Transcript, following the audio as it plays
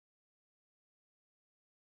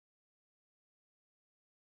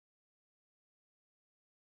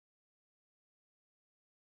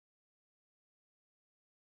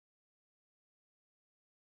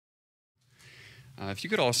If you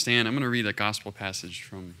could all stand, I'm going to read a gospel passage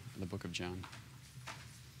from the book of John.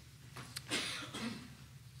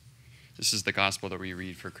 This is the gospel that we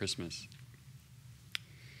read for Christmas.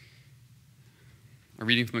 A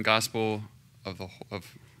reading from the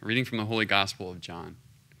Holy Gospel of John.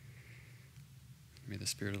 May the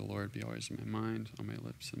Spirit of the Lord be always in my mind, on my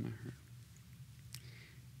lips, and my heart.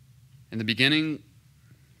 In the beginning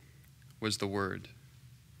was the Word,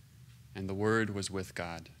 and the Word was with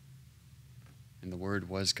God, and the Word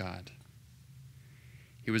was God.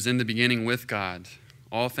 He was in the beginning with God.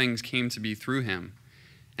 All things came to be through him,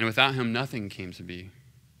 and without him nothing came to be.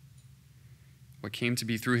 What came to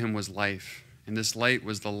be through him was life, and this light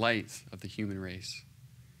was the light of the human race.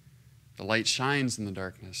 The light shines in the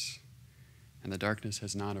darkness, and the darkness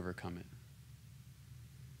has not overcome it.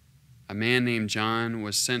 A man named John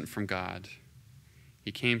was sent from God.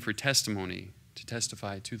 He came for testimony, to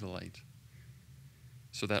testify to the light,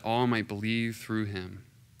 so that all might believe through him.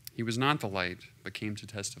 He was not the light, but came to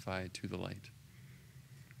testify to the light.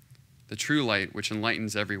 The true light, which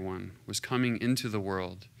enlightens everyone, was coming into the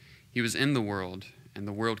world. He was in the world, and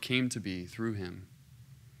the world came to be through him.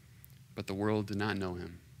 But the world did not know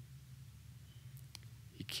him.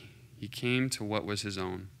 He came to what was his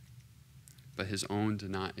own, but his own did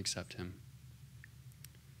not accept him.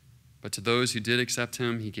 But to those who did accept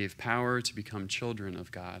him, he gave power to become children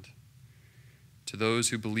of God, to those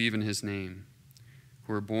who believe in his name,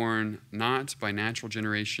 who were born not by natural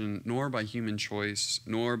generation, nor by human choice,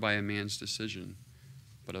 nor by a man's decision,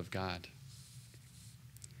 but of God.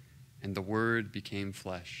 And the Word became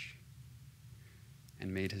flesh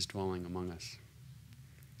and made his dwelling among us.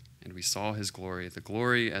 And we saw his glory, the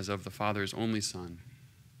glory as of the Father's only Son,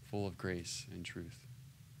 full of grace and truth.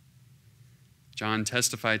 John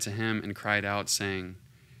testified to him and cried out, saying,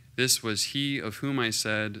 "This was he of whom I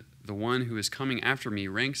said, 'The one who is coming after me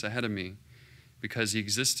ranks ahead of me, because he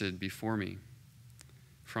existed before me.'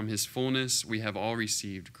 From his fullness we have all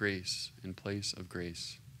received grace in place of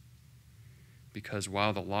grace. Because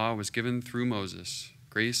while the law was given through Moses,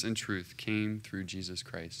 grace and truth came through Jesus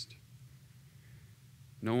Christ.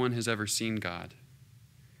 No one has ever seen God.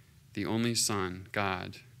 The only Son,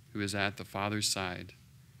 God, who is at the Father's side,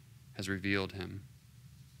 has revealed him."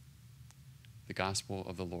 The gospel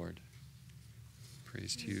of the Lord.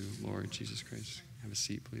 Praise to you, Lord Jesus Christ. Have a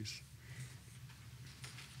seat, please.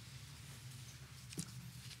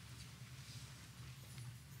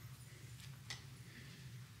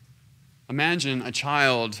 Imagine a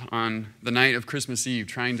child on the night of Christmas Eve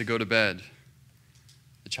trying to go to bed.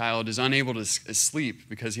 The child is unable to sleep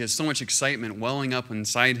because he has so much excitement welling up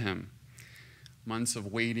inside him. Months of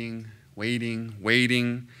waiting,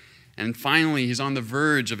 and finally he's on the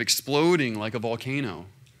verge of exploding like a volcano.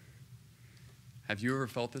 Have you ever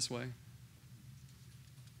felt this way?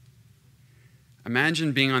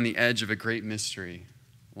 Imagine being on the edge of a great mystery,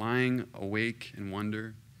 lying awake in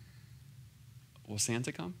wonder. Will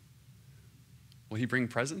Santa come? Will he bring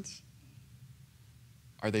presents?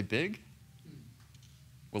 Are they big?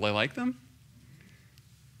 Will I like them?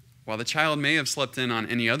 While the child may have slept in on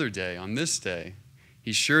any other day, on this day,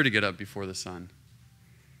 he's sure to get up before the sun,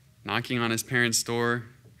 knocking on his parents' door,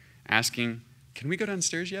 asking, "Can we go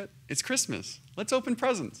downstairs yet? It's Christmas. Let's open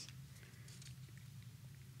presents."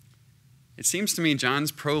 It seems to me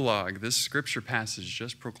John's prologue, this scripture passage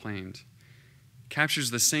just proclaimed,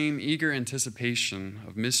 captures the same eager anticipation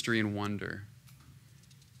of mystery and wonder.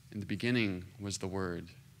 In the beginning was the Word,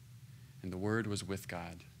 and the Word was with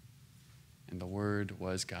God, and the Word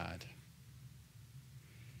was God.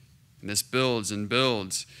 And this builds and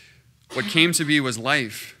builds. What came to be was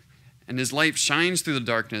life, and his light shines through the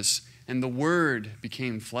darkness, and the Word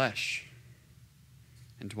became flesh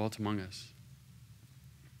and dwelt among us.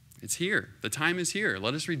 It's here. The time is here.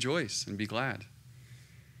 Let us rejoice and be glad.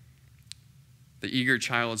 The eager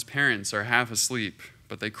child's parents are half asleep,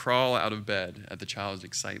 but they crawl out of bed at the child's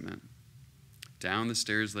excitement. Down the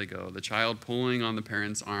stairs they go, the child pulling on the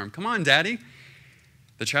parent's arm. "Come on, Daddy."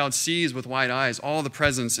 The child sees with wide eyes all the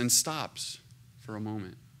presents and stops for a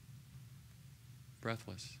moment,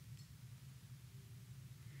 breathless.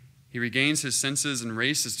 He regains his senses and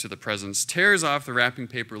races to the presents, tears off the wrapping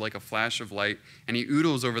paper like a flash of light, and he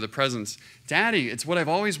oodles over the presents. "Daddy, it's what I've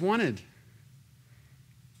always wanted."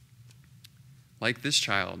 Like this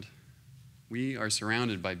child, we are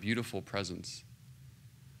surrounded by beautiful presents.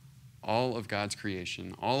 All of God's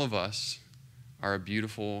creation, all of us, are a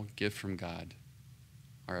beautiful gift from God,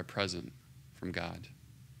 are a present from God.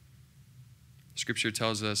 Scripture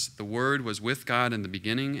tells us the Word was with God in the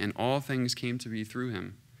beginning, and all things came to be through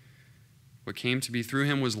him. What came to be through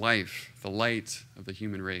him was life, the light of the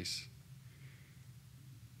human race.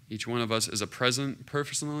 Each one of us is a present,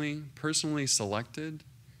 personally selected,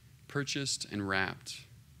 purchased, and wrapped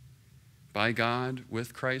by God,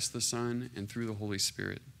 with Christ the Son, and through the Holy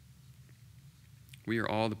Spirit. We are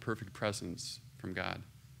all the perfect presents from God.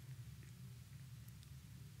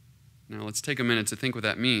 Now let's take a minute to think what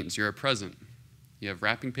that means. You're a present. You have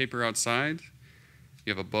wrapping paper outside.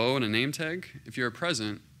 You have a bow and a name tag. If you're a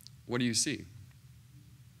present, what do you see?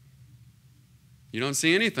 You don't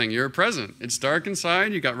see anything. You're a present. It's dark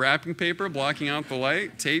inside. You got wrapping paper blocking out the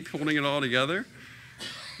light, tape holding it all together.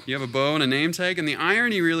 You have a bow and a name tag. And the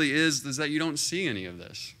irony really is that you don't see any of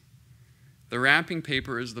this. The wrapping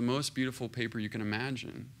paper is the most beautiful paper you can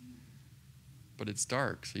imagine, but it's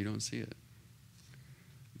dark, so you don't see it.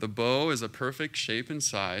 The bow is a perfect shape and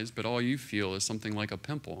size, but all you feel is something like a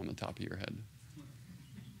pimple on the top of your head.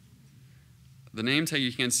 The name tag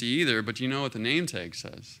you can't see either, but you know what the name tag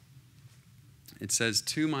says. It says,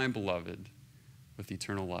 "To my beloved with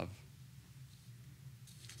eternal love."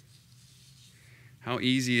 How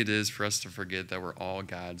easy it is for us to forget that we're all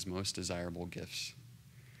God's most desirable gifts.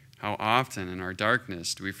 How often in our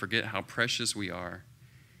darkness do we forget how precious we are?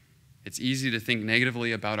 It's easy to think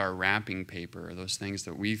negatively about our wrapping paper, those things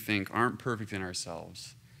that we think aren't perfect in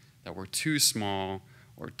ourselves, that we're too small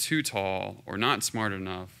or too tall or not smart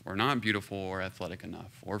enough or not beautiful or athletic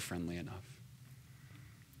enough or friendly enough.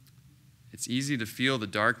 It's easy to feel the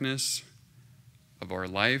darkness of our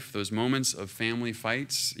life, those moments of family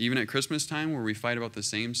fights, even at Christmas time where we fight about the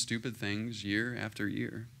same stupid things year after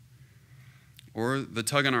year. Or the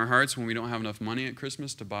tug on our hearts when we don't have enough money at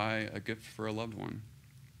Christmas to buy a gift for a loved one.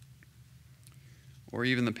 Or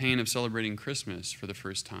even the pain of celebrating Christmas for the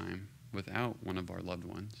first time without one of our loved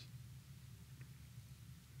ones.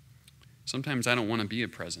 Sometimes I don't want to be a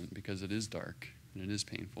present because it is dark and it is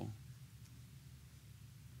painful.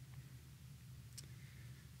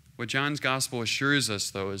 What John's gospel assures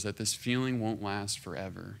us, though, is that this feeling won't last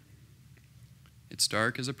forever. It's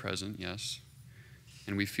dark as a present, yes,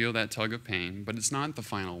 and we feel that tug of pain, but it's not the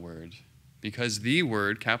final word, because the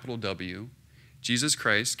Word, capital W, Jesus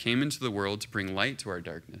Christ, came into the world to bring light to our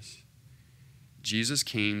darkness. Jesus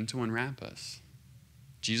came to unwrap us.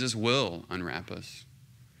 Jesus will unwrap us.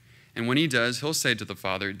 And when he does, he'll say to the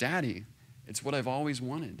Father, "Daddy, it's what I've always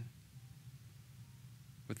wanted."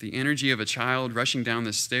 With the energy of a child rushing down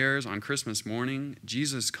the stairs on Christmas morning,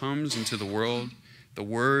 Jesus comes into the world. The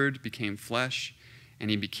Word became flesh, and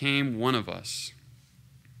he became one of us.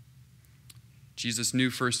 Jesus knew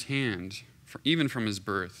firsthand, even from his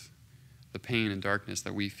birth, the pain and darkness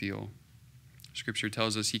that we feel. Scripture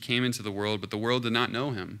tells us he came into the world, but the world did not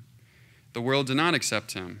know him. The world did not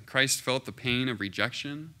accept him. Christ felt the pain of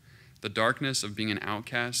rejection, the darkness of being an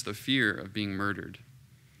outcast, the fear of being murdered.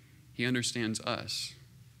 He understands us,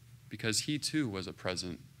 because he too was a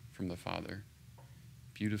present from the Father,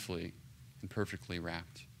 beautifully and perfectly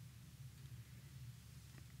wrapped.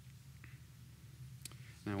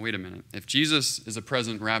 Now, wait a minute. If Jesus is a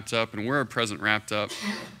present wrapped up and we're a present wrapped up,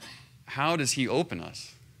 how does he open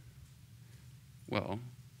us? Well,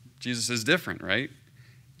 Jesus is different, right?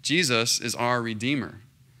 Jesus is our Redeemer.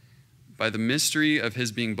 By the mystery of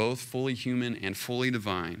his being both fully human and fully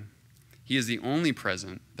divine, he is the only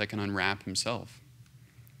present that can unwrap himself.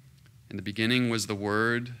 In the beginning was the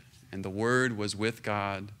Word, and the Word was with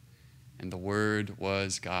God, and the Word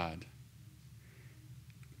was God.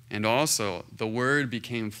 And also, the Word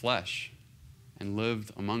became flesh and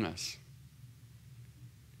lived among us.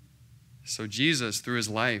 So Jesus, through his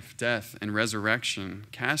life, death, and resurrection,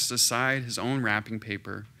 casts aside his own wrapping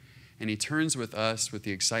paper, and he turns with us with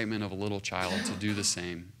the excitement of a little child to do the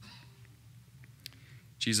same.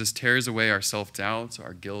 Jesus tears away our self-doubt,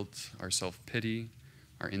 our guilt, our self-pity,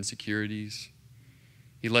 our insecurities.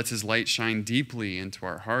 He lets his light shine deeply into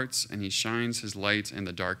our hearts, and he shines his light in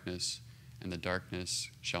the darkness, and the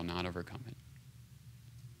darkness shall not overcome it.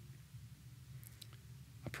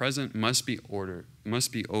 A present must be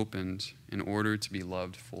opened in order to be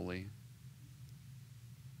loved fully.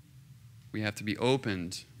 We have to be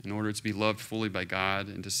opened in order to be loved fully by God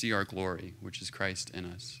and to see our glory, which is Christ in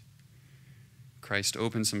us. Christ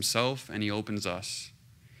opens himself, and he opens us.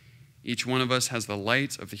 Each one of us has the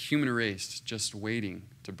light of the human race just waiting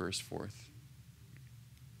to burst forth.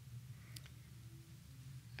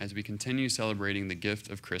 As we continue celebrating the gift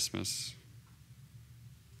of Christmas,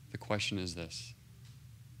 the question is this: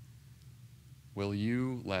 will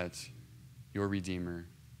you let your Redeemer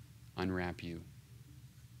unwrap you?